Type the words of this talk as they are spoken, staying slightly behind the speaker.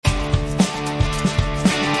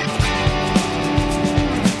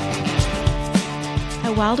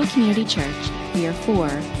Wildwood Community Church, we are for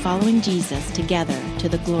following Jesus together to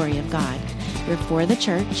the glory of God. We're for the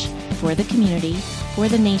church, for the community, for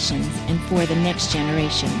the nations, and for the next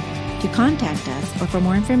generation. To contact us or for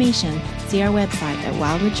more information, see our website at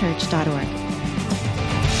wildwoodchurch.org.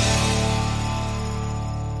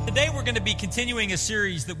 Today we're going to be continuing a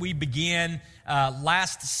series that we began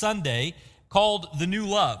last Sunday called The New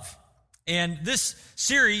Love. And this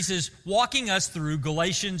series is walking us through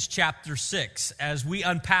Galatians chapter 6 as we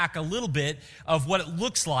unpack a little bit of what it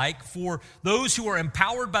looks like for those who are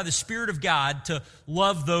empowered by the Spirit of God to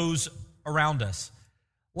love those around us.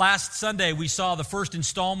 Last Sunday, we saw the first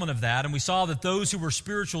installment of that, and we saw that those who were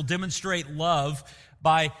spiritual demonstrate love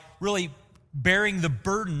by really bearing the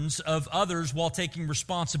burdens of others while taking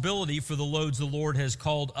responsibility for the loads the Lord has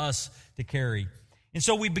called us to carry. And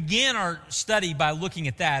so we began our study by looking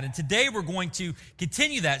at that, and today we're going to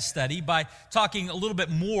continue that study by talking a little bit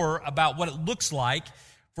more about what it looks like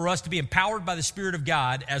for us to be empowered by the Spirit of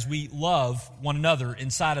God as we love one another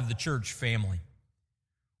inside of the church family.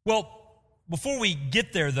 Well, before we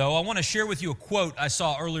get there, though, I want to share with you a quote I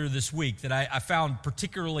saw earlier this week that I found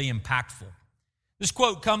particularly impactful. This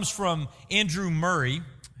quote comes from Andrew Murray,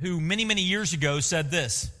 who many, many years ago said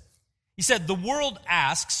this. He said, "The world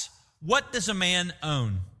asks, what does a man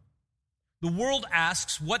own?" The world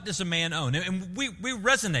asks, what does a man own? And we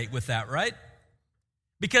resonate with that, right?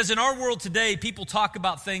 Because in our world today, people talk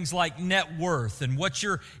about things like net worth and what's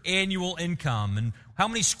your annual income and how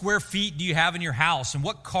many square feet do you have in your house and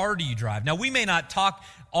what car do you drive. Now, we may not talk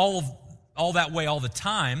all that way all the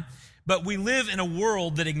time, but we live in a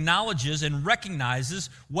world that acknowledges and recognizes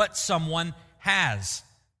what someone has.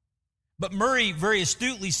 But Murray very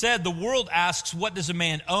astutely said, the world asks, what does a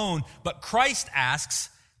man own? But Christ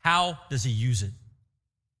asks, how does he use it?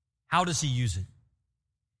 How does he use it?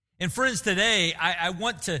 And friends, today, I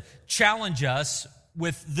want to challenge us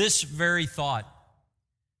with this very thought.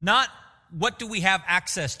 Not what do we have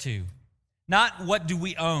access to? Not what do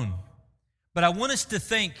we own? But I want us to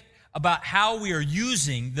think about how we are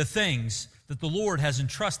using the things that the Lord has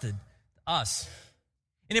entrusted to us.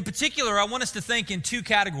 And in particular, I want us to think in two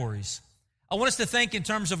categories. I want us to think in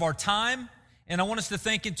terms of our time, and I want us to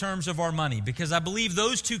think in terms of our money, because I believe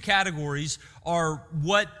those two categories are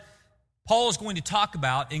what Paul is going to talk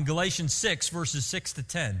about in Galatians 6, verses 6 to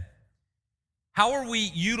 10. How are we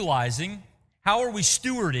utilizing, how are we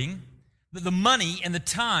stewarding the money and the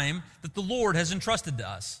time that the Lord has entrusted to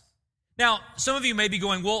us? Now, some of you may be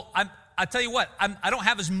going, well, I tell you what, I don't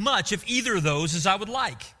have as much of either of those as I would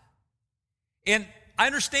like. And I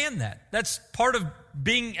understand that. That's part of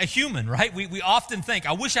being a human, right? We often think,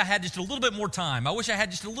 I wish I had just a little bit more time. I wish I had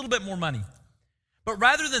just a little bit more money. But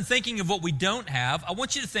rather than thinking of what we don't have, I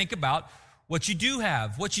want you to think about what you do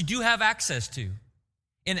have access to.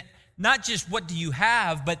 And not just what do you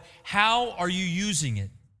have, but how are you using it?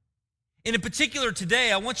 And in particular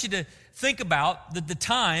today, I want you to think about the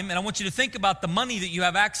time, and I want you to think about the money that you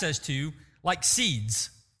have access to like seeds.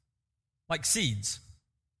 Like seeds.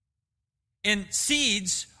 And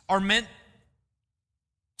seeds are meant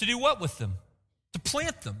to do what with them? To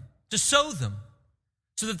plant them, to sow them,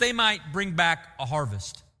 so that they might bring back a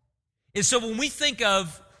harvest. And so when we think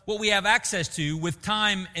of what we have access to with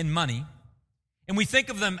time and money, and we think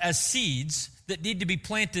of them as seeds that need to be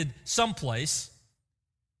planted someplace,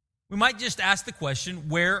 we might just ask the question,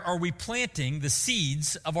 where are we planting the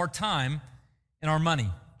seeds of our time and our money?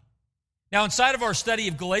 Now, inside of our study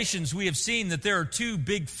of Galatians, we have seen that there are two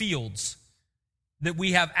big fields that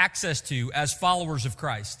we have access to as followers of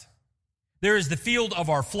Christ. There is the field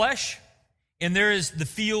of our flesh, and there is the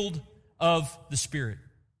field of the Spirit.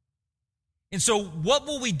 And so what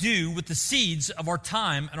will we do with the seeds of our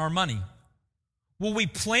time and our money? Will we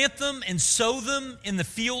plant them and sow them in the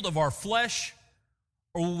field of our flesh,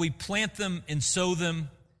 or will we plant them and sow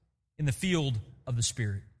them in the field of the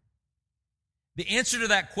Spirit? The answer to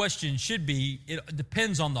that question should be, it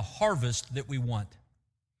depends on the harvest that we want.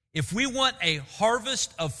 If we want a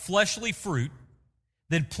harvest of fleshly fruit,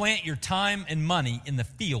 then plant your time and money in the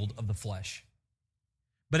field of the flesh.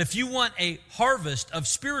 But if you want a harvest of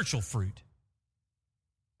spiritual fruit,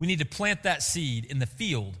 we need to plant that seed in the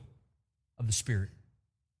field of the Spirit.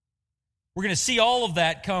 We're going to see all of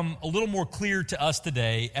that come a little more clear to us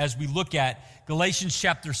today as we look at Galatians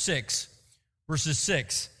chapter 6, verses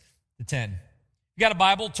 6 to 10. You got a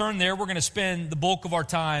Bible? Turn there. We're going to spend the bulk of our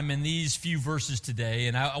time in these few verses today,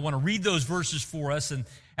 and I want to read those verses for us, and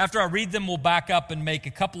after I read them, we'll back up and make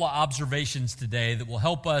a couple of observations today that will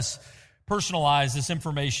help us personalize this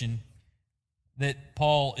information that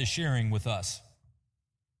Paul is sharing with us.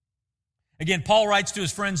 Again, Paul writes to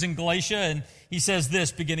his friends in Galatia, and he says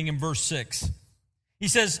this beginning in verse 6. He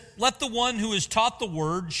says, "Let the one who is taught the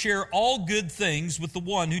word share all good things with the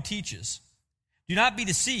one who teaches. Do not be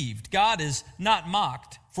deceived. God is not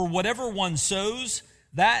mocked. For whatever one sows,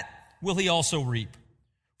 that will he also reap.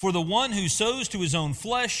 For the one who sows to his own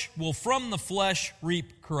flesh will from the flesh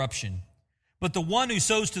reap corruption. But the one who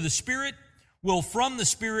sows to the Spirit will from the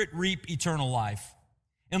Spirit reap eternal life.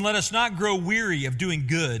 And let us not grow weary of doing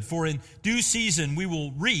good, for in due season we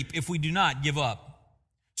will reap if we do not give up.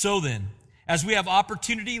 So then, as we have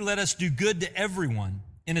opportunity, let us do good to everyone,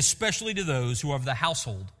 and especially to those who are of the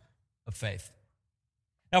household of faith."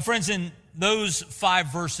 Now, friends, in those 5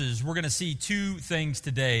 verses, we're going to see 2 things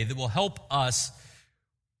today that will help us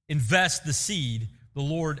invest the seed the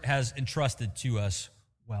Lord has entrusted to us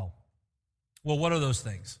well. Well, what are those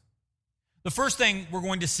things? The first thing we're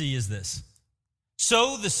going to see is this: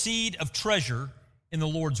 sow the seed of treasure in the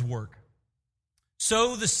Lord's work.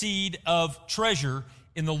 Sow the seed of treasure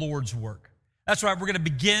in the Lord's work. That's right, we're going to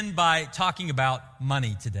begin by talking about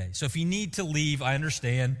money today. So if you need to leave, I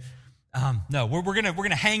understand. No, we're going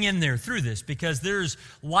to hang in there through this, because there's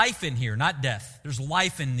life in here, not death. There's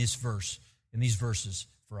life in this verse, in these verses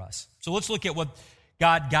for us. So let's look at what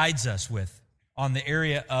God guides us with on the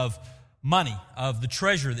area of money, of the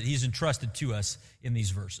treasure that he's entrusted to us in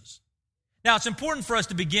these verses. Now, it's important for us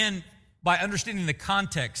to begin by understanding the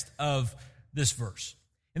context of this verse.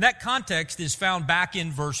 And that context is found back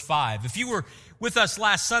in verse 5. If you were with us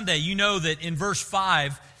last Sunday, you know that in verse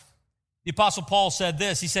 5, the Apostle Paul said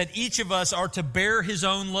this. He said, "Each of us are to bear his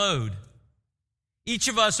own load." Each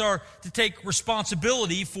of us are to take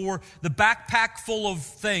responsibility for the backpack full of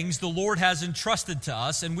things the Lord has entrusted to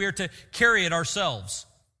us, and we are to carry it ourselves.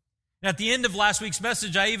 And at the end of last week's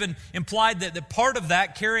message, I even implied that part of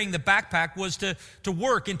that, carrying the backpack, was to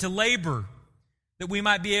work and to labor, that we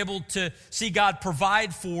might be able to see God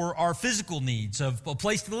provide for our physical needs of a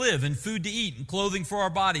place to live and food to eat and clothing for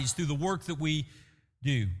our bodies through the work that we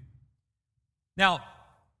do. Now,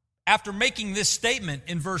 after making this statement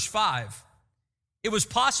in verse 5, it was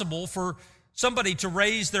possible for somebody to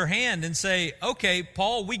raise their hand and say, "Okay,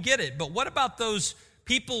 Paul, we get it, but what about those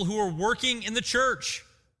people who are working in the church?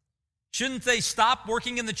 Shouldn't they stop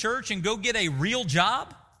working in the church and go get a real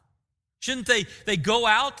job? Shouldn't they go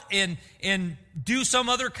out and do some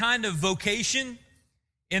other kind of vocation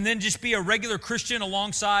and then just be a regular Christian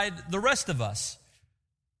alongside the rest of us?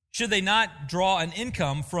 Should they not draw an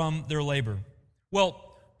income from their labor?"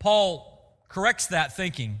 Well, Paul corrects that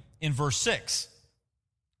thinking in verse 6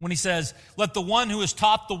 when he says, "Let the one who is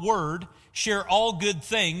taught the word share all good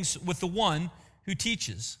things with the one who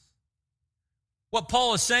teaches." What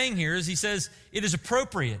Paul is saying here is he says it is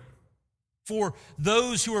appropriate for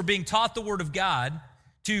those who are being taught the word of God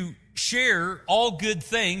to share all good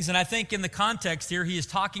things. And I think in the context here, he is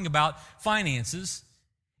talking about finances.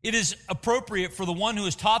 It is appropriate for the one who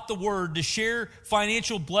is taught the word to share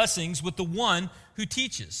financial blessings with the one who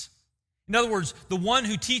teaches. In other words, the one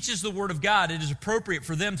who teaches the word of God, it is appropriate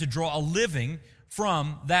for them to draw a living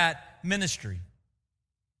from that ministry.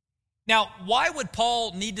 Now, why would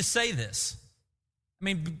Paul need to say this? I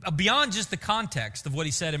mean, beyond just the context of what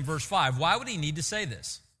he said in verse 5, why would he need to say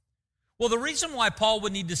this? Well, the reason why Paul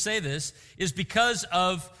would need to say this is because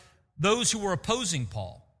of those who were opposing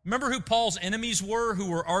Paul. Remember who Paul's enemies were who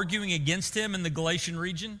were arguing against him in the Galatian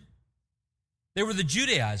region? They were the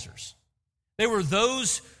Judaizers. They were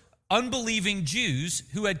those unbelieving Jews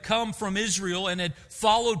who had come from Israel and had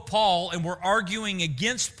followed Paul and were arguing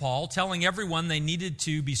against Paul, telling everyone they needed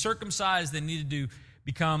to be circumcised, they needed to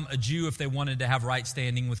become a Jew if they wanted to have right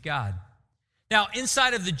standing with God. Now,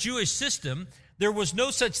 inside of the Jewish system, there was no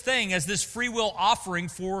such thing as this free will offering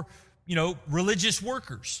for, religious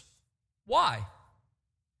workers. Why?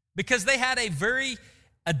 Because they had a very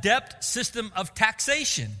adept system of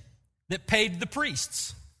taxation that paid the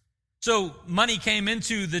priests. So money came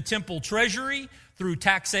into the temple treasury through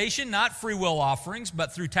taxation, not free will offerings,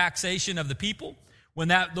 but through taxation of the people. When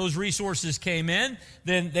those resources came in,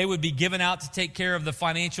 then they would be given out to take care of the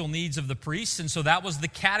financial needs of the priests. And so that was the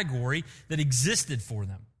category that existed for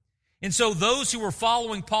them. And so those who were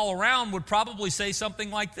following Paul around would probably say something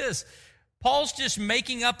like this: Paul's just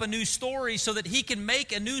making up a new story so that he can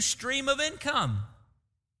make a new stream of income.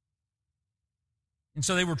 And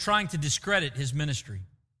so they were trying to discredit his ministry.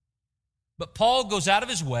 But Paul goes out of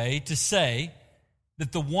his way to say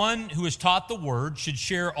that the one who is taught the word should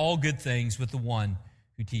share all good things with the one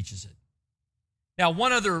who teaches it. Now,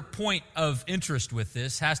 one other point of interest with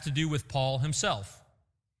this has to do with Paul himself.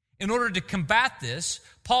 In order to combat this,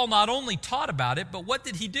 Paul not only taught about it, but what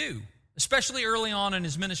did he do, especially early on in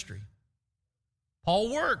his ministry?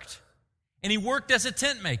 Paul worked, and he worked as a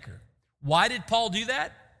tent maker. Why did Paul do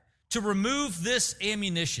that? to remove this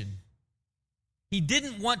ammunition. He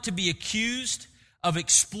didn't want to be accused of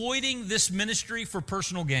exploiting this ministry for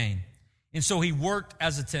personal gain, and so he worked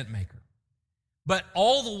as a tent maker. But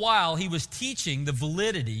all the while, he was teaching the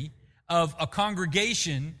validity of a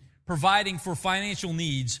congregation providing for financial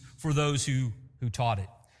needs for those who taught it.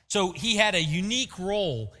 So he had a unique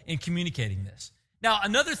role in communicating this. Now,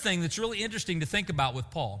 another thing that's really interesting to think about with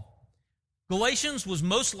Paul, Galatians was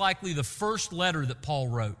most likely the first letter that Paul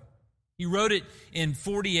wrote. He wrote it in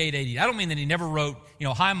 48 AD. I don't mean that he never wrote,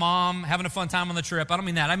 hi, Mom, having a fun time on the trip. I don't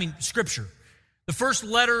mean that. I mean Scripture. The first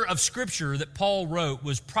letter of Scripture that Paul wrote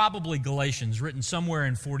was probably Galatians, written somewhere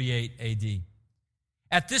in 48 AD.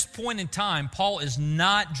 At this point in time, Paul is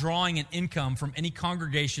not drawing an income from any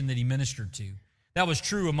congregation that he ministered to. That was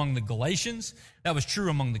true among the Galatians. That was true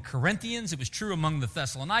among the Corinthians. It was true among the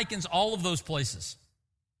Thessalonians, all of those places.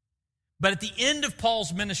 But at the end of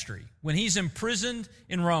Paul's ministry, when he's imprisoned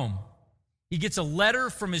in Rome, he gets a letter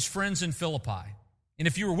from his friends in Philippi. And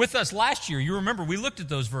if you were with us last year, you remember we looked at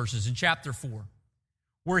those verses in chapter 4,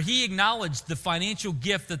 where he acknowledged the financial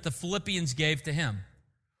gift that the Philippians gave to him.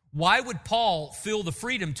 Why would Paul feel the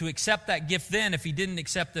freedom to accept that gift then if he didn't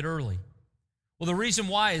accept it early? Well, the reason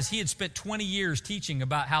why is he had spent 20 years teaching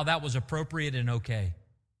about how that was appropriate and okay.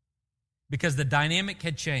 Because the dynamic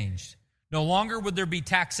had changed. No longer would there be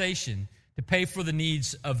taxation to pay for the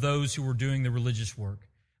needs of those who were doing the religious work.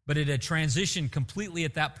 But it had transitioned completely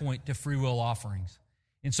at that point to free will offerings.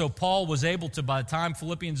 And so Paul was able to, by the time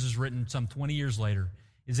Philippians is written some 20 years later,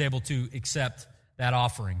 is able to accept that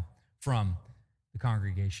offering from the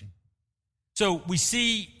congregation. So we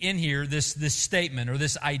see in here this statement or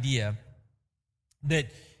this idea that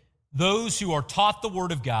those who are taught the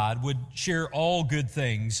Word of God would share all good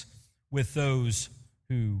things with those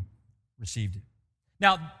who received it.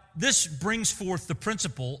 Now, this brings forth the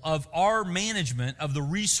principle of our management of the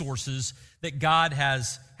resources that God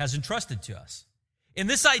has entrusted to us. And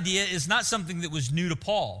this idea is not something that was new to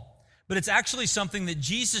Paul, but it's actually something that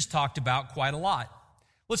Jesus talked about quite a lot.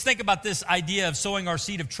 Let's think about this idea of sowing our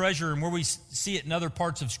seed of treasure and where we see it in other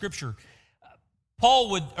parts of Scripture.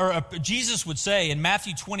 Jesus would say in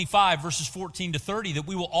Matthew 25, verses 14 to 30, that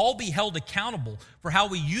we will all be held accountable for how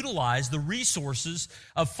we utilize the resources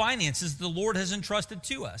of finances the Lord has entrusted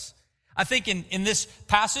to us. I think in this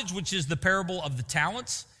passage, which is the parable of the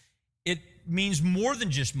talents, it means more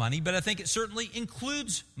than just money, but I think it certainly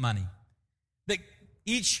includes money. That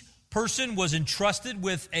each person was entrusted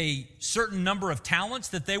with a certain number of talents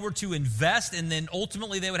that they were to invest, and then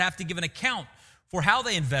ultimately they would have to give an account for how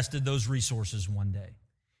they invested those resources one day.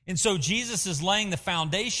 And so Jesus is laying the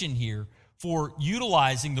foundation here for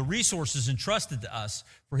utilizing the resources entrusted to us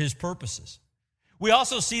for his purposes. We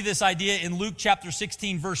also see this idea in Luke chapter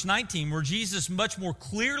 16, verse 19, where Jesus much more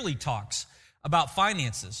clearly talks about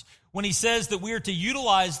finances when he says that we are to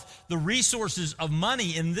utilize the resources of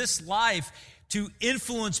money in this life to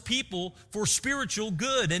influence people for spiritual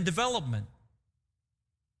good and development.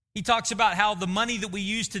 He talks about how the money that we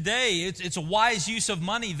use today, it's a wise use of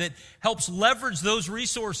money that helps leverage those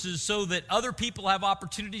resources so that other people have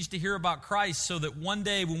opportunities to hear about Christ, so that one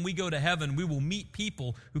day when we go to heaven, we will meet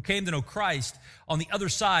people who came to know Christ on the other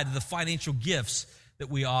side of the financial gifts that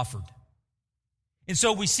we offered. And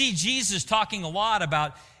so we see Jesus talking a lot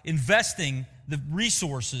about investing the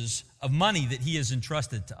resources of money that he has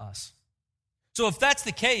entrusted to us. So if that's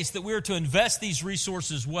the case, that we are to invest these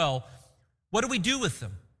resources well, what do we do with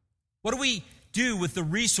them? What do we do with the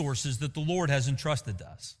resources that the Lord has entrusted to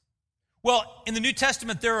us? Well, in the New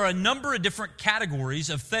Testament, there are a number of different categories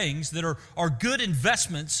of things that are good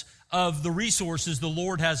investments of the resources the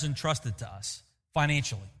Lord has entrusted to us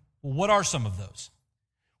financially. Well, what are some of those?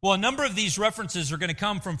 Well, a number of these references are going to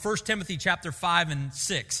come from 1 Timothy chapter 5 and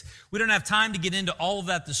 6. We don't have time to get into all of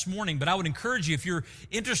that this morning, but I would encourage you, if you're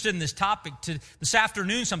interested in this topic, to this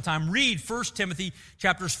afternoon sometime, read 1 Timothy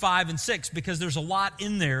chapters 5 and 6, because there's a lot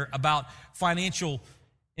in there about financial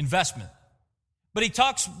investment. But he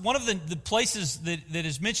talks, one of the places that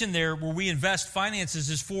is mentioned there where we invest finances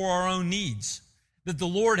is for our own needs. That the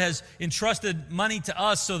Lord has entrusted money to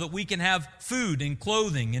us so that we can have food and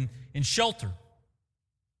clothing and shelter.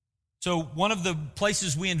 So one of the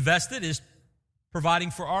places we invested is providing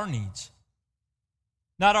for our needs.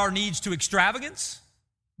 Not our needs to extravagance,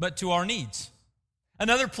 but to our needs.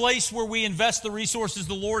 Another place where we invest the resources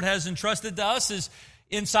the Lord has entrusted to us is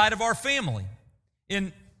inside of our family.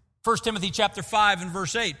 In 1 Timothy chapter 5 and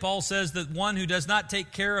verse 8, Paul says that one who does not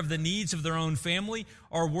take care of the needs of their own family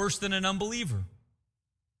are worse than an unbeliever.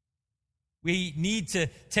 We need to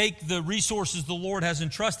take the resources the Lord has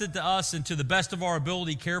entrusted to us and to the best of our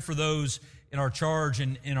ability care for those in our charge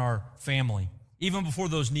and in our family. even before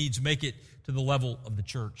those needs make it to the level of the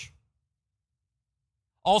church.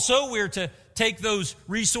 Also, we're to take those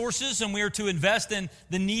resources and we're to invest in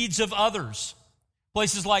the needs of others.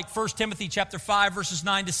 Places like 1 Timothy chapter 5, verses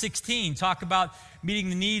 9 to 16 talk about meeting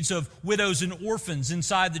the needs of widows and orphans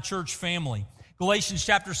inside the church family. Galatians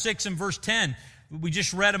chapter 6 and verse 10, we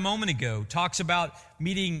just read a moment ago, talks about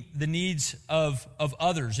meeting the needs of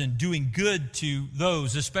others and doing good to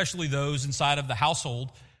those, especially those inside of the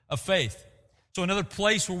household of faith. So another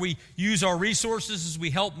place where we use our resources is we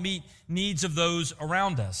help meet needs of those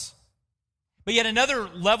around us. But yet another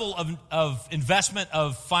level of investment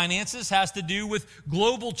of finances has to do with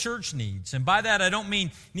global church needs. And by that, I don't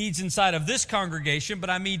mean needs inside of this congregation, but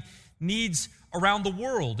I mean needs around the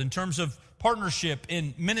world in terms of partnership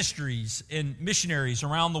in ministries and missionaries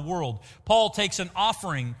around the world. Paul takes an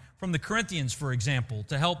offering from the Corinthians, for example,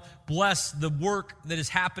 to help bless the work that is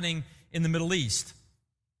happening in the Middle East.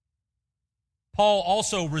 Paul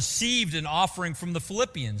also received an offering from the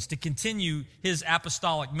Philippians to continue his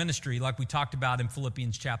apostolic ministry, like we talked about in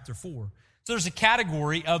Philippians chapter 4. So there's a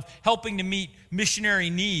category of helping to meet missionary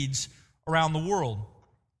needs around the world.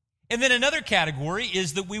 And then another category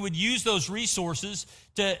is that we would use those resources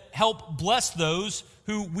to help bless those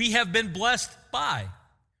who we have been blessed by.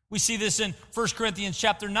 We see this in 1 Corinthians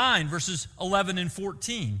chapter 9, verses 11 and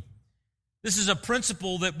 14. This is a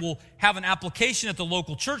principle that will have an application at the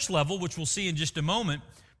local church level, which we'll see in just a moment,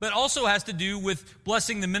 but also has to do with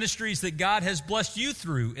blessing the ministries that God has blessed you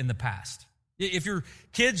through in the past. If your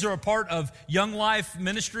kids are a part of Young Life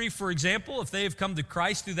ministry, for example, if they have come to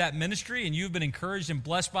Christ through that ministry and you've been encouraged and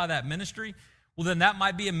blessed by that ministry, well, then that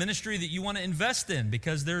might be a ministry that you want to invest in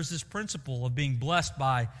because there's this principle of being blessed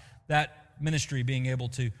by that ministry, being able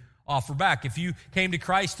to offer back. If you came to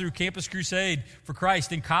Christ through Campus Crusade for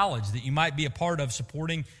Christ in college, that you might be a part of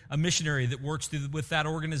supporting a missionary that works with that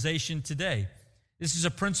organization today. This is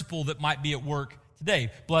a principle that might be at work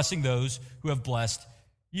today, blessing those who have blessed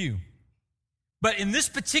you. But in this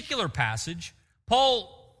particular passage,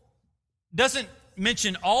 Paul doesn't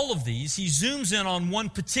mention all of these. He zooms in on one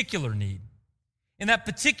particular need. And that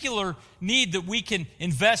particular need that we can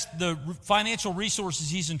invest the financial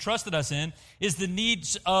resources he's entrusted us in is the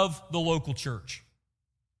needs of the local church.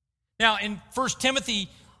 Now, in 1 Timothy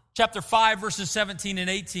chapter 5, verses 17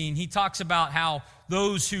 and 18, he talks about how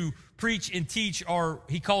those who preach and teach are,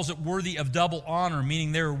 he calls it worthy of double honor,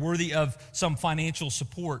 meaning they're worthy of some financial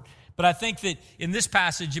support. But I think that in this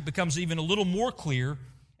passage, it becomes even a little more clear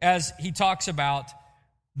as he talks about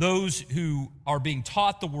those who are being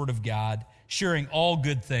taught the Word of God, sharing all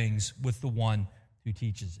good things with the one who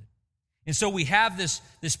teaches it. And so we have this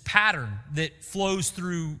pattern that flows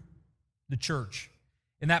through the church.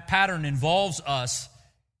 And that pattern involves us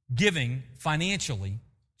giving financially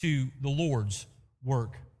to the Lord's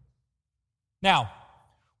work. Now,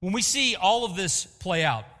 when we see all of this play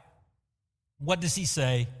out, what does he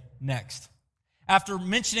say next? After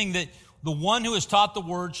mentioning that the one who has taught the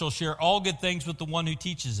word shall share all good things with the one who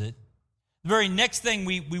teaches it, the very next thing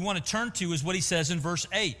we want to turn to is what he says in verse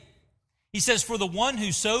 8. He says, "For the one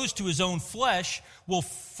who sows to his own flesh will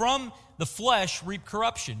from the flesh reap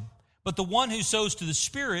corruption, but the one who sows to the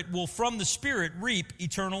Spirit will from the Spirit reap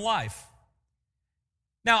eternal life."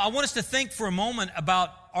 Now, I want us to think for a moment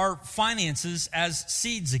about our finances as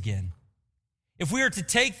seeds again. If we are to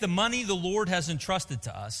take the money the Lord has entrusted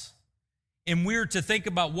to us, and we're to think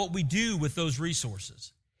about what we do with those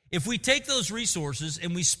resources, if we take those resources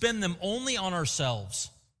and we spend them only on ourselves,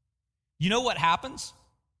 you know what happens?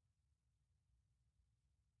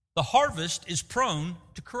 The harvest is prone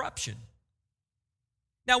to corruption.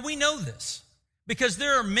 Now, we know this because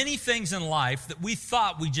there are many things in life that we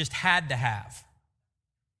thought we just had to have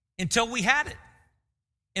until we had it.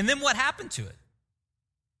 And then what happened to it?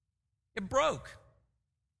 It broke.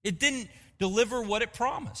 It didn't deliver what it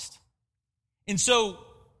promised. And so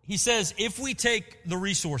he says, if we take the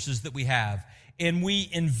resources that we have and we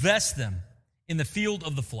invest them in the field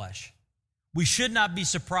of the flesh, we should not be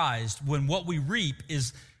surprised when what we reap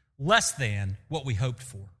is less than what we hoped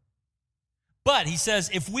for. But he says,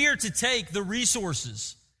 if we are to take the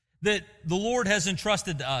resources that the Lord has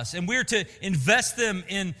entrusted to us and we're to invest them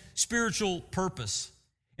in spiritual purpose,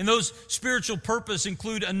 and those spiritual purpose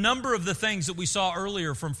include a number of the things that we saw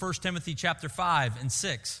earlier from 1 Timothy chapter 5 and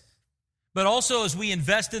 6. But also as we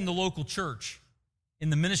invest in the local church, in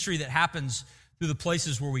the ministry that happens through the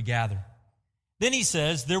places where we gather. Then he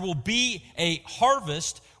says, there will be a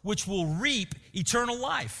harvest which will reap eternal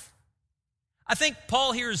life. I think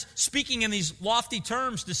Paul here is speaking in these lofty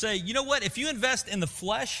terms to say, you know what, if you invest in the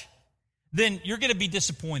flesh, then you're going to be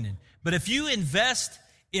disappointed. But if you invest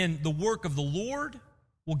in the work of the Lord,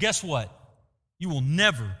 well, guess what? You will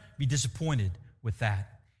never be disappointed with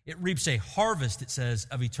that. It reaps a harvest, it says,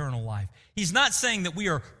 of eternal life. He's not saying that we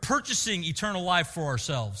are purchasing eternal life for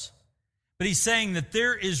ourselves, but he's saying that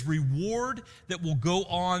there is reward that will go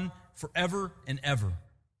on forever and ever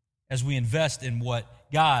as we invest in what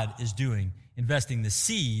God is doing, investing the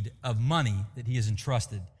seed of money that he has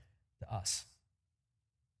entrusted to us.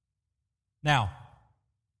 Now,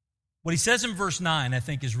 what he says in verse 9, I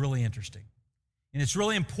think, is really interesting, and it's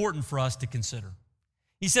really important for us to consider.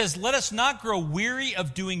 He says, let us not grow weary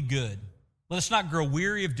of doing good. Let us not grow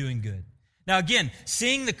weary of doing good. Now, again,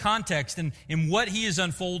 seeing the context and what he is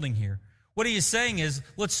unfolding here, what he is saying is,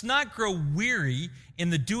 let's not grow weary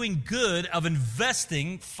in the doing good of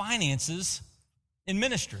investing finances in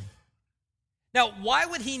ministry. Now, why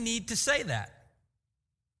would he need to say that?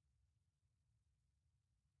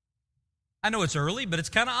 I know it's early, but it's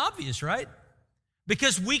kind of obvious, right?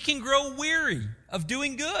 Because we can grow weary of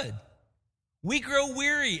doing good. We grow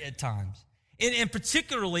weary at times. And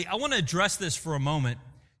particularly, I want to address this for a moment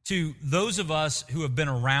to those of us who have been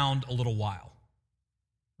around a little while,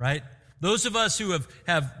 right? Those of us who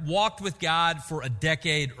have walked with God for a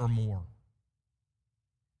decade or more.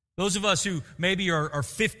 Those of us who maybe are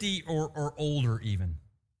 50 or older even.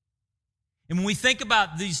 And when we think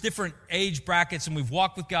about these different age brackets and we've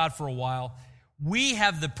walked with God for a while, we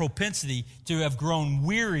have the propensity to have grown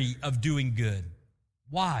weary of doing good.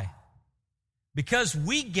 Why? Because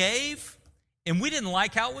we gave and we didn't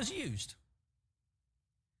like how it was used.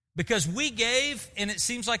 Because we gave and it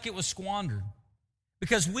seems like it was squandered.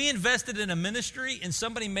 Because we invested in a ministry and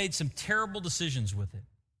somebody made some terrible decisions with it.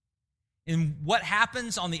 And what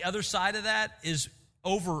happens on the other side of that is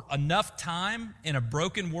over enough time in a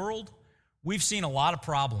broken world, we've seen a lot of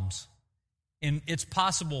problems. And it's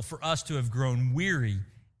possible for us to have grown weary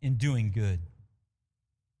in doing good.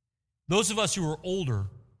 Those of us who are older,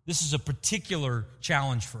 this is a particular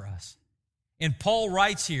challenge for us. And Paul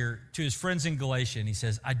writes here to his friends in Galatia, and he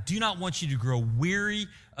says, I do not want you to grow weary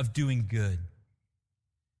of doing good.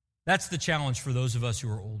 That's the challenge for those of us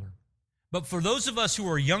who are older. But for those of us who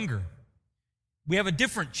are younger, we have a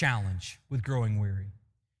different challenge with growing weary.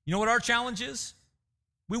 You know what our challenge is?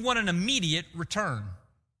 We want an immediate return.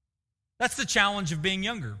 That's the challenge of being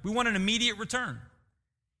younger. We want an immediate return.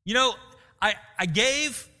 You know, I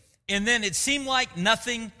gave, and then it seemed like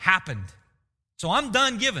nothing happened. So I'm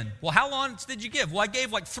done giving. Well, how long did you give? Well, I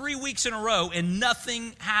gave like 3 weeks in a row, and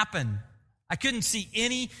nothing happened. I couldn't see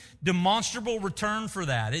any demonstrable return for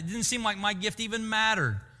that. It didn't seem like my gift even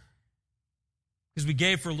mattered because we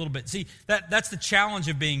gave for a little bit. See, that's the challenge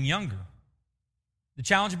of being younger. The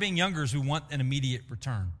challenge of being younger is we want an immediate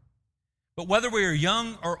return. But whether we are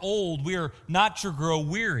young or old, we are not to grow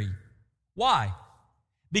weary. Why?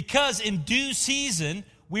 Because in due season,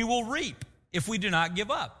 we will reap if we do not give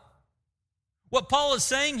up. What Paul is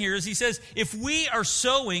saying here is he says, if we are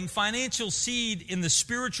sowing financial seed in the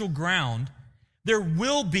spiritual ground, there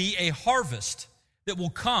will be a harvest that will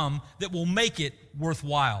come that will make it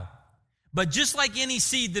worthwhile. But just like any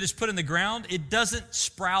seed that is put in the ground, it doesn't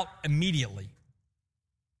sprout immediately.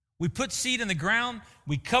 We put seed in the ground,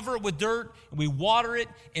 we cover it with dirt, and we water it,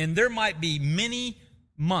 and there might be many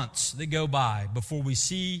months that go by before we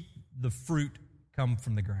see the fruit come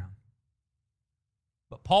from the ground.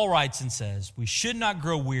 But Paul writes and says, we should not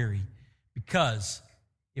grow weary because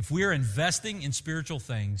if we are investing in spiritual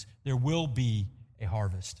things, there will be a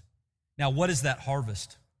harvest. Now, what is that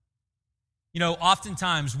harvest? You know,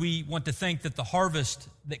 oftentimes we want to think that the harvest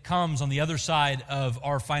that comes on the other side of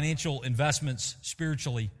our financial investments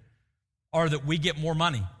spiritually are that we get more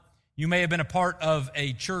money. You may have been a part of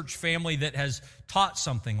a church family that has taught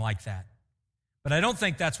something like that. But I don't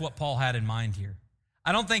think that's what Paul had in mind here.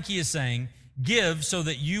 I don't think he is saying, give so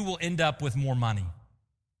that you will end up with more money.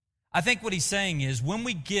 I think what he's saying is when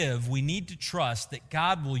we give, we need to trust that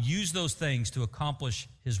God will use those things to accomplish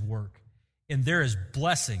his work. And there is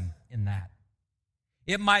blessing in that.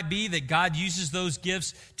 It might be that God uses those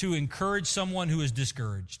gifts to encourage someone who is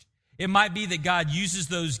discouraged. It might be that God uses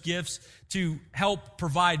those gifts to help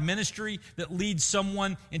provide ministry that leads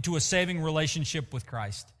someone into a saving relationship with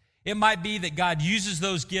Christ. It might be that God uses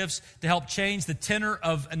those gifts to help change the tenor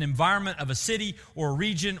of an environment of a city or a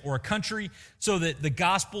region or a country so that the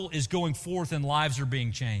gospel is going forth and lives are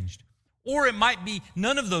being changed. Or it might be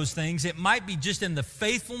none of those things. It might be just in the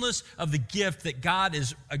faithfulness of the gift that God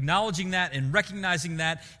is acknowledging that and recognizing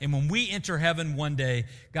that. And when we enter heaven one day,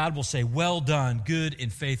 God will say, well done, good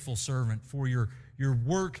and faithful servant, for your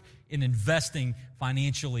work in investing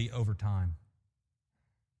financially over time.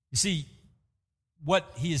 You see, what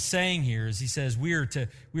he is saying here is he says we are to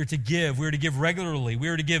give regularly, we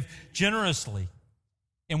are to give generously,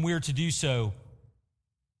 and we are to do so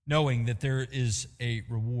knowing that there is a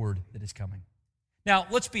reward that is coming. Now,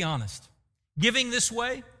 let's be honest. Giving this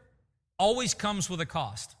way always comes with a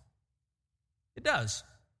cost. It does,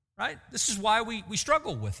 right? This is why we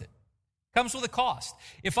struggle with it. It comes with a cost.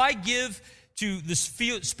 If I give to this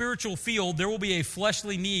spiritual field, there will be a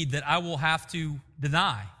fleshly need that I will have to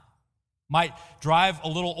deny. Might drive a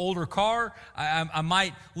little older car. I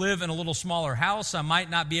might live in a little smaller house. I might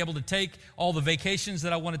not be able to take all the vacations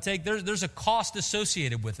that I want to take. There's a cost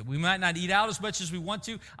associated with it. We might not eat out as much as we want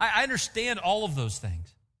to. I understand all of those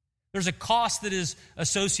things. There's a cost that is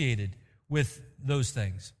associated with those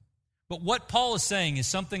things. But what Paul is saying is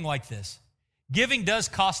something like this. Giving does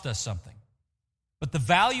cost us something, but the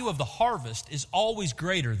value of the harvest is always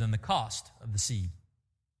greater than the cost of the seed.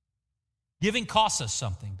 Giving costs us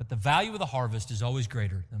something, but the value of the harvest is always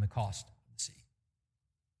greater than the cost of the seed.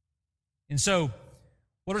 And so,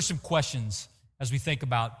 what are some questions as we think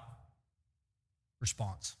about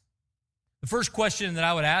response? The first question that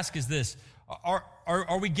I would ask is this: Are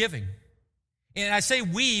we giving? And I say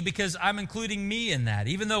we because I'm including me in that.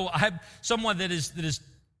 Even though I'm someone that has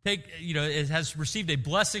received a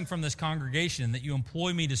blessing from this congregation, that you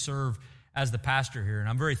employ me to serve as the pastor here, and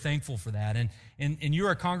I'm very thankful for that. And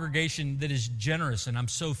you're a congregation that is generous, and I'm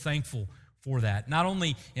so thankful for that. Not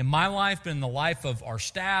only in my life, but in the life of our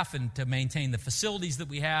staff, and to maintain the facilities that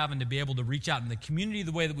we have, and to be able to reach out in the community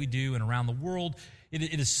the way that we do and around the world.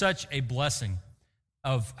 It is such a blessing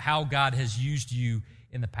of how God has used you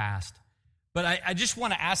in the past. But I just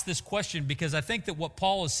want to ask this question, because I think that what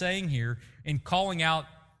Paul is saying here in calling out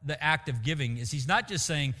the act of giving is he's not just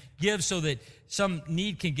saying give so that some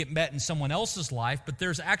need can get met in someone else's life, but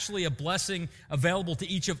there's actually a blessing available to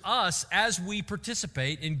each of us as we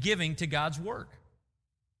participate in giving to God's work.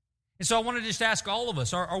 And so I want to just ask all of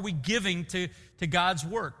us, are we giving to God's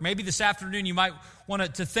work? Maybe this afternoon you might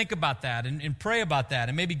want to think about that and pray about that,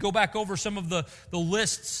 and maybe go back over some of the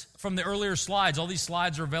lists from the earlier slides. All these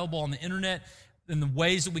slides are available on the internet, and the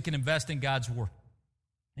ways that we can invest in God's work,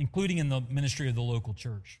 including in the ministry of the local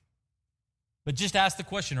church. But just ask the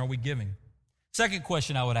question, are we giving? Second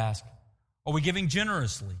question I would ask, are we giving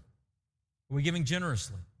generously? Are we giving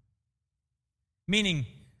generously? Meaning,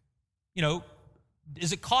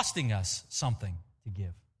 is it costing us something to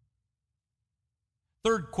give?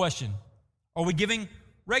 Third question, are we giving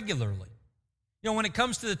regularly? When it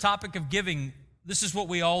comes to the topic of giving, this is what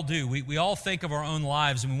we all do. We all think of our own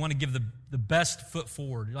lives, and we want to give the best foot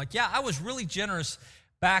forward. You're like, yeah, I was really generous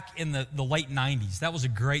back in the late 90s. That was a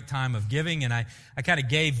great time of giving, and I kind of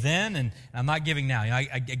gave then, and I'm not giving now.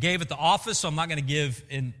 I gave at the office, so I'm not going to give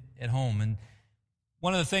at home. And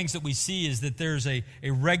one of the things that we see is that there's a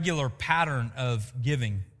regular pattern of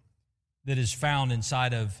giving that is found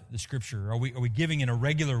inside of the Scripture. Are we giving in a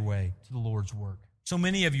regular way to the Lord's work? So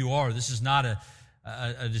many of you are. This is not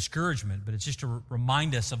a discouragement, but it's just to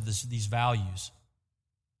remind us of these values.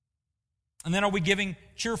 And then, are we giving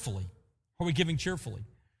cheerfully? Are we giving cheerfully?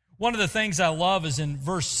 One of the things I love is in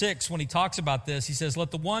verse 6 when he talks about this. He says,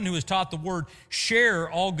 let the one who is taught the word share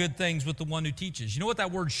all good things with the one who teaches. You know what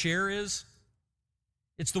that word share is?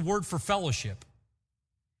 It's the word for fellowship.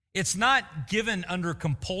 It's not given under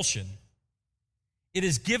compulsion. It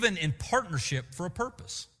is given in partnership for a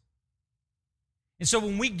purpose. And so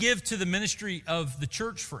when we give to the ministry of the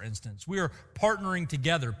church, for instance, we are partnering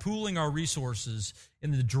together, pooling our resources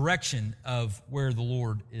in the direction of where the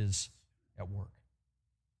Lord is at work.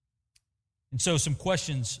 And so some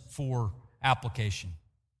questions for application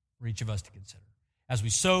for each of us to consider as we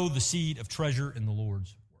sow the seed of treasure in the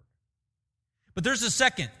Lord's work. But there's a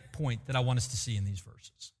second point that I want us to see in these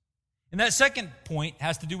verses. And that second point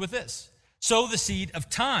has to do with this. Sow the seed of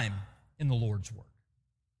time in the Lord's work.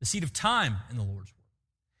 The seed of time in the Lord's work.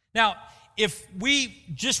 Now, if we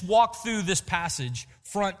just walk through this passage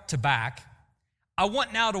front to back, I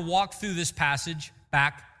want now to walk through this passage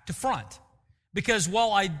back to front. Because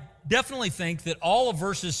while I definitely think that all of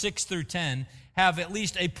verses 6 through 10 have at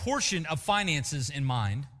least a portion of finances in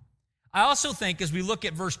mind, I also think as we look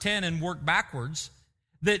at verse 10 and work backwards,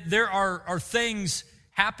 that there are things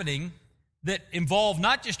happening that involve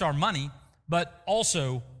not just our money, but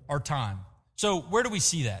also our time. So where do we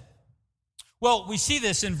see that? Well, we see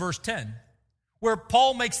this in verse 10, where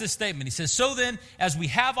Paul makes this statement. He says, so then, as we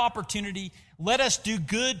have opportunity, let us do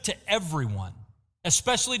good to everyone,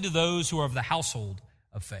 especially to those who are of the household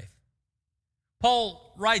of faith.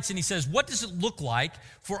 Paul writes and he says, what does it look like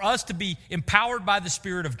for us to be empowered by the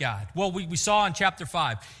Spirit of God? Well, we saw in chapter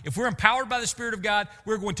 5, if we're empowered by the Spirit of God,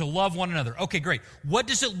 we're going to love one another. Okay, great. What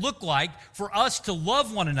does it look like for us to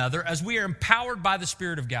love one another as we are empowered by the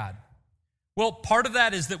Spirit of God? Well, part of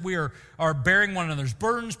that is that we are bearing one another's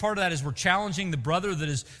burdens. Part of that is we're challenging the brother that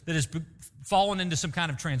has fallen into some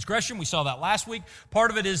kind of transgression. We saw that last week.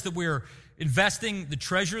 Part of it is that we're investing the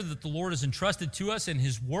treasure that the Lord has entrusted to us in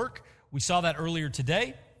His work. We saw that earlier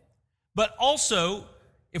today. But also,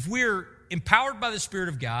 if we're empowered by the Spirit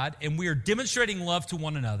of God and we are demonstrating love to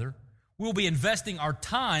one another, we'll be investing our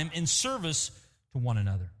time in service to one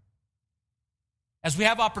another. As we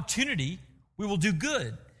have opportunity, we will do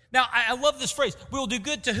good. Now, I love this phrase. We will do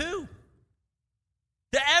good to who?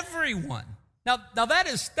 To everyone. Now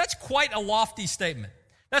that's quite a lofty statement.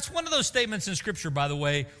 That's one of those statements in Scripture, by the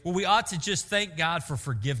way, where we ought to just thank God for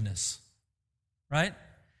forgiveness, right?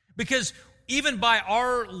 Because even by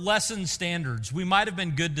our lesson standards, we might have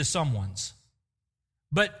been good to someone's.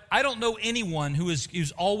 But I don't know anyone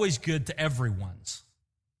who's always good to everyone's.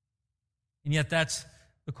 And yet that's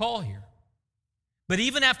the call here. But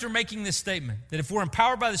even after making this statement, that if we're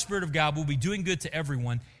empowered by the Spirit of God, we'll be doing good to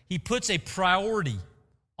everyone, he puts a priority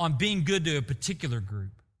on being good to a particular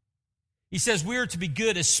group. He says we are to be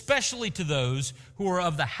good especially to those who are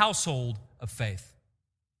of the household of faith.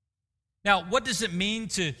 Now, what does it mean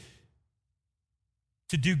to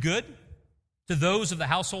do good to those of the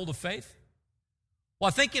household of faith? Well,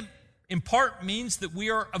 I think it in part means that we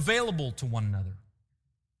are available to one another.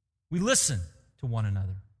 We listen to one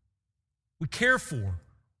another. We care for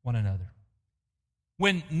one another.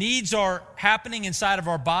 When needs are happening inside of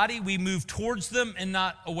our body, we move towards them and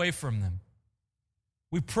not away from them.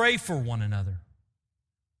 We pray for one another.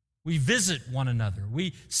 We visit one another.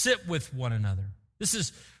 We sit with one another. This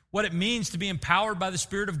is what it means to be empowered by the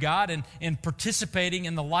Spirit of God and participating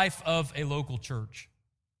in the life of a local church.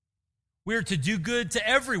 We are to do good to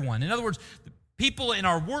everyone. In other words, people in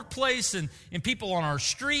our workplace and people on our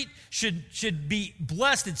street should be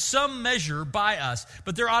blessed in some measure by us.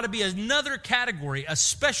 But there ought to be another category, a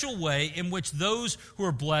special way in which those who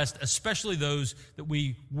are blessed, especially those that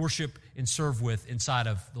we worship and serve with inside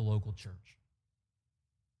of the local church.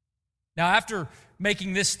 Now, after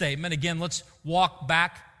making this statement, again, let's walk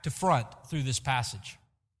back to front through this passage.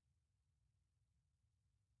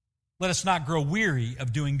 Let us not grow weary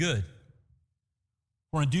of doing good,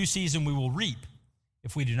 for in due season we will reap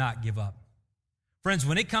if we do not give up. Friends,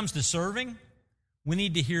 when it comes to serving, we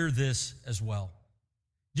need to hear this as well,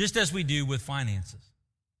 just as we do with finances.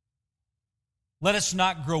 Let us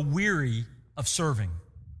not grow weary of serving.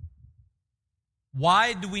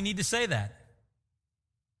 Why do we need to say that?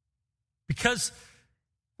 Because,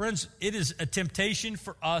 friends, it is a temptation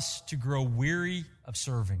for us to grow weary of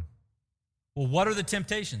serving. Well, what are the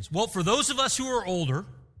temptations? Well, for those of us who are older,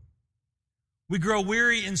 we grow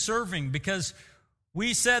weary in serving because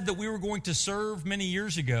we said that we were going to serve many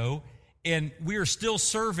years ago, and we are still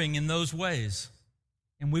serving in those ways,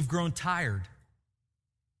 and we've grown tired.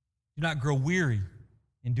 Do not grow weary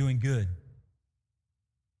in doing good,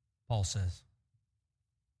 Paul says.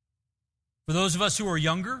 For those of us who are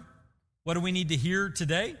younger, what do we need to hear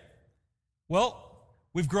today? Well,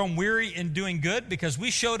 we've grown weary in doing good because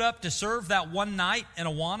we showed up to serve that one night in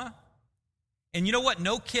Awana, and you know what?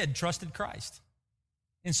 No kid trusted Christ.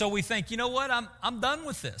 And so we think, you know what? I'm done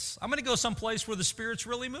with this. I'm going to go someplace where the Spirit's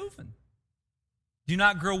really moving. Do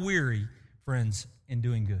not grow weary, friends, in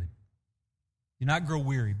doing good. Do not grow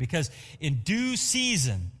weary, because in due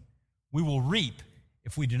season we will reap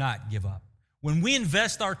if we do not give up. When we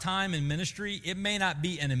invest our time in ministry, it may not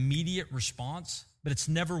be an immediate response, but it's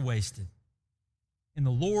never wasted. And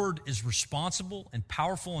the Lord is responsible and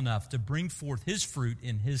powerful enough to bring forth His fruit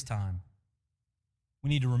in His time. We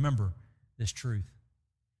need to remember this truth,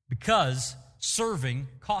 because serving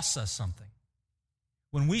costs us something.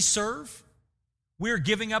 When we serve, we are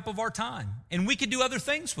giving up of our time, and we could do other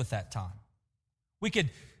things with that time. We could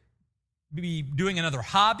be doing another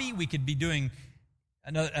hobby. We could be doing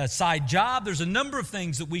a side job. There's a number of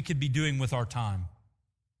things that we could be doing with our time.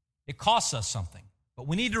 It costs us something. But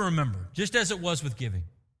we need to remember, just as it was with giving,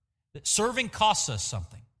 that serving costs us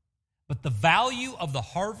something. But the value of the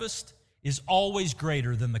harvest is always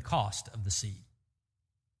greater than the cost of the seed.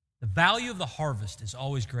 The value of the harvest is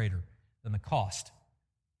always greater than the cost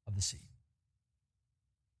of the seed.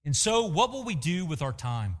 And so, what will we do with our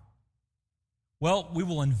time? Well, we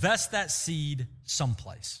will invest that seed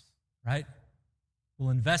someplace, right?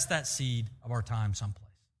 We'll invest that seed of our time someplace.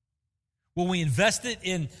 Will we invest it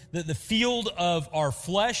in the field of our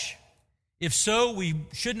flesh? If so, we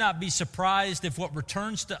should not be surprised if what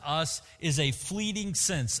returns to us is a fleeting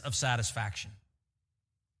sense of satisfaction.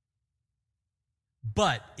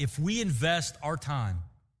 But if we invest our time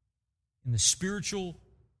in the spiritual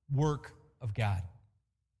work of God,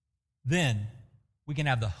 then we can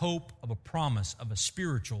have the hope of a promise of a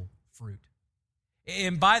spiritual fruit.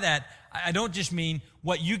 And by that, I don't just mean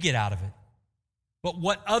what you get out of it, but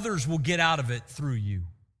what others will get out of it through you.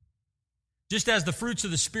 Just as the fruits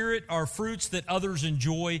of the Spirit are fruits that others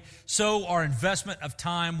enjoy, so our investment of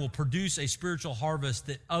time will produce a spiritual harvest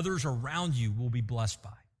that others around you will be blessed by.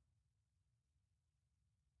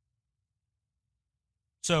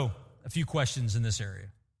 So, a few questions in this area.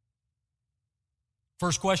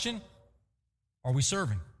 First question, are we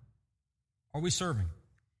serving? Are we serving?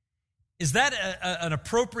 Is that an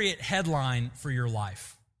appropriate headline for your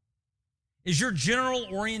life? Is your general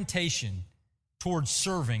orientation towards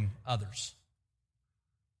serving others?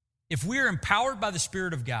 If we are empowered by the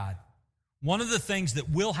Spirit of God, one of the things that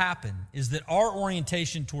will happen is that our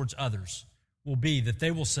orientation towards others will be that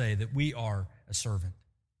they will say that we are a servant.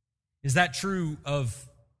 Is that true of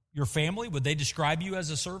your family? Would they describe you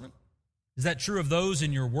as a servant? Is that true of those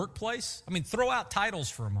in your workplace? I mean, throw out titles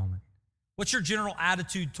for a moment. What's your general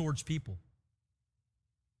attitude towards people?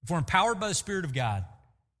 If we're empowered by the Spirit of God,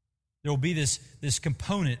 there will be this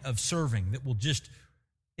component of serving that will just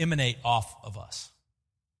emanate off of us.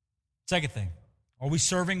 Second thing, are we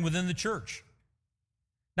serving within the church?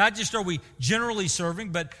 Not just are we generally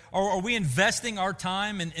serving, but are we investing our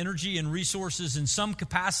time and energy and resources in some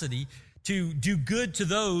capacity to do good to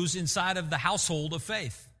those inside of the household of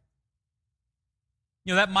faith?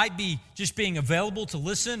 You know, that might be just being available to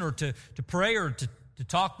listen or to pray or to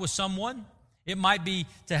talk with someone. It might be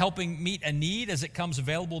to helping meet a need as it comes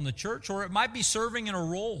available in the church, or it might be serving in a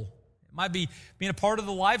role. It might be being a part of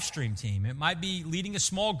the live stream team. It might be leading a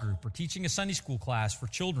small group or teaching a Sunday school class for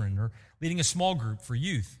children or leading a small group for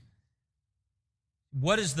youth.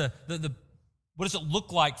 What is what does it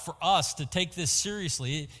look like for us to take this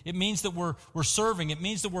seriously? It means that we're serving. It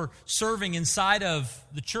means that we're serving inside of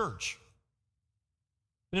the church.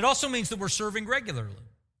 But it also means that we're serving regularly.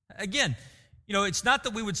 Again, you know, it's not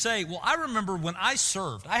that we would say, well, I remember when I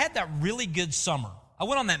served. I had that really good summer. I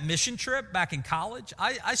went on that mission trip back in college.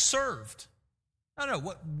 I served. I don't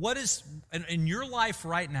know. What is, in your life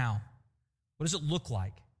right now, what does it look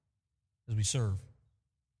like as we serve?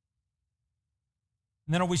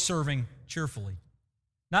 And then are we serving cheerfully?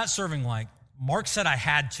 Not serving like, Mark said I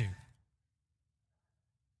had to.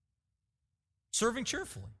 Serving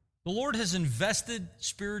cheerfully. The Lord has invested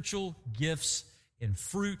spiritual gifts and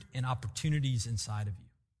fruit and opportunities inside of you.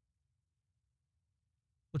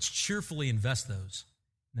 Let's cheerfully invest those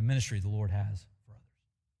in the ministry the Lord has for others.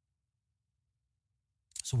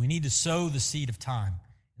 So we need to sow the seed of time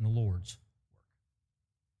in the Lord's work.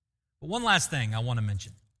 But one last thing I want to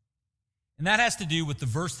mention, and that has to do with the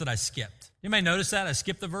verse that I skipped. You may notice that I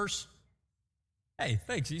skipped the verse. Hey,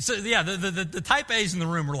 thanks. So yeah, the type A's in the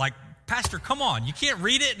room were like, Pastor, come on, you can't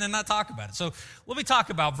read it and then not talk about it. So let me talk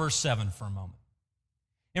about verse 7 for a moment.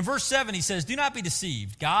 In verse 7, he says, do not be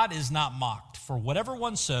deceived. God is not mocked. For whatever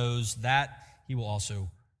one sows, that he will also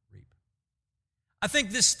reap. I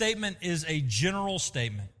think this statement is a general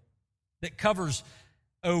statement that covers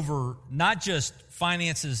over not just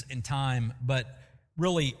finances and time, but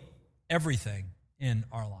really everything in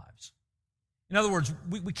our lives. In other words,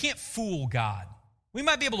 we can't fool God. We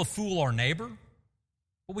might be able to fool our neighbor,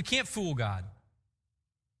 but we can't fool God.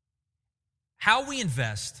 How we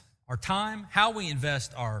invest our time, how we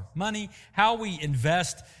invest our money, how we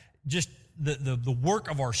invest just the work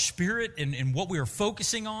of our spirit and what we are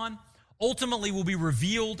focusing on, ultimately will be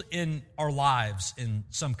revealed in our lives in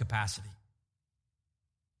some capacity.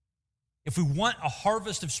 If we want a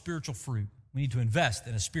harvest of spiritual fruit, we need to invest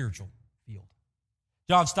in a spiritual field.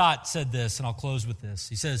 John Stott said this, and I'll close with this.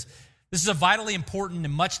 He says, this is a vitally important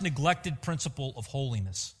and much neglected principle of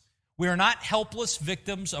holiness. We are not helpless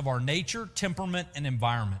victims of our nature, temperament, and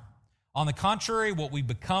environment. On the contrary, what we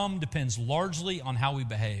become depends largely on how we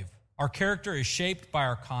behave. Our character is shaped by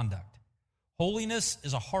our conduct. Holiness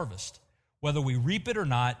is a harvest. Whether we reap it or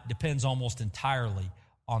not depends almost entirely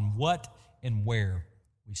on what and where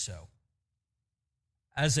we sow.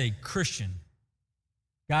 As a Christian,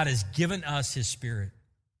 God has given us His Spirit,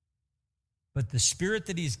 but the Spirit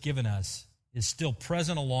that He's given us is still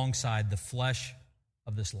present alongside the flesh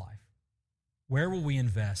of this life. Where will we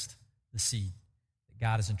invest the seed that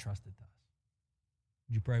God has entrusted to us?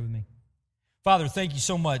 Would you pray with me? Father, thank you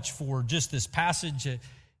so much for just this passage.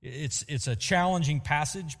 It's a challenging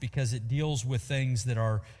passage because it deals with things that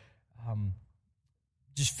are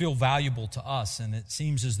just feel valuable to us, and it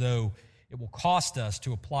seems as though it will cost us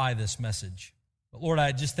to apply this message. But Lord,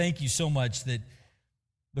 I just thank you so much that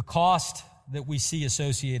the cost that we see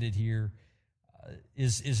associated here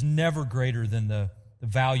is never greater than the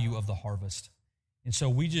value of the harvest. And so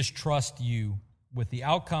we just trust you with the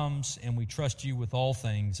outcomes, and we trust you with all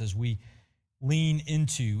things as we lean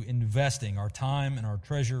into investing our time and our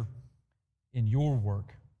treasure in your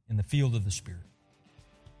work in the field of the Spirit.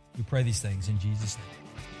 We pray these things in Jesus' name.